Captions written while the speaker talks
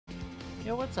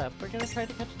Yo, what's up? We're gonna try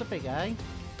to catch the big guy.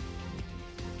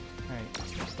 Alright,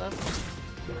 first up.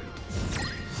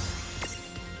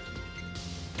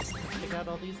 Take out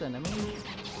all these enemies.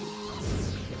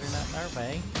 Get her not in our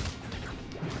way.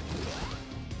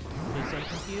 Please don't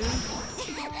confuse.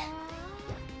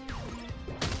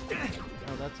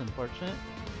 Oh, that's unfortunate.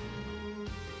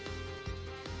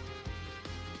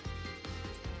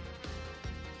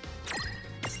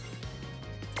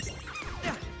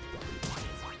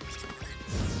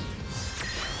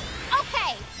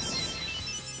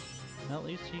 Well, at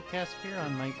least she cast Fear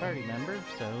on my party member,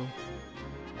 so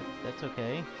that's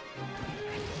okay.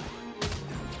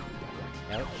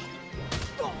 Ouch.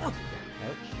 Ouch.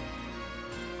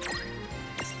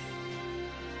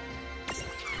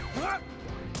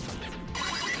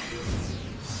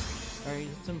 Alright,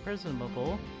 it's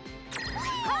imprisonable.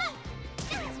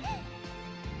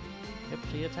 Yep,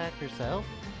 she attacked herself.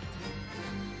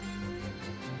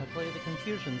 Hopefully the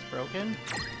confusion's broken.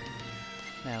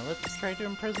 Now, let's try to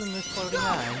imprison this floating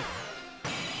eye.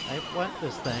 I want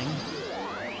this thing.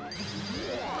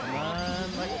 Come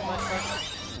on, lucky.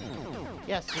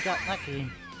 Yes, we got lucky.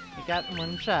 We got in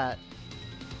one shot.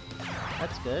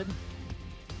 That's good.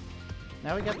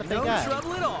 Now we got the big guy. No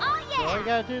trouble at all. Oh yeah! So all we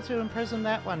gotta do to imprison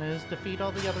that one is defeat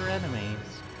all the other enemies.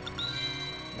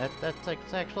 That's like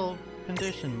its actual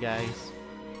condition, guys.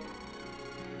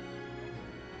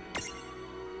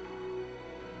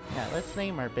 Yeah, let's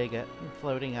name our big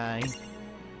floating eye.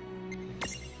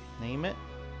 Name it.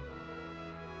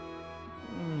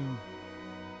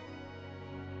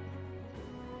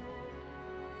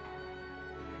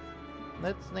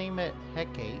 Let's name it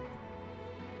Hecate.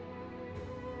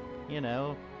 You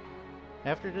know,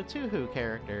 after the Tuhu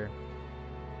character.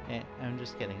 I'm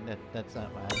just kidding. That's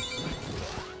not bad.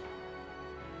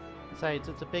 Besides,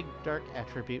 it's a big dark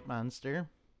attribute monster.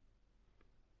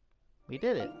 We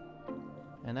did it.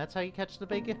 And that's how you catch the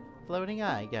big floating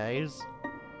eye, guys.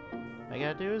 All you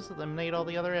gotta do is eliminate all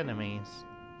the other enemies.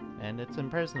 And it's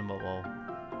imprisonable.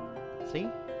 See?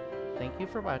 Thank you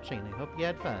for watching. I hope you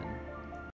had fun.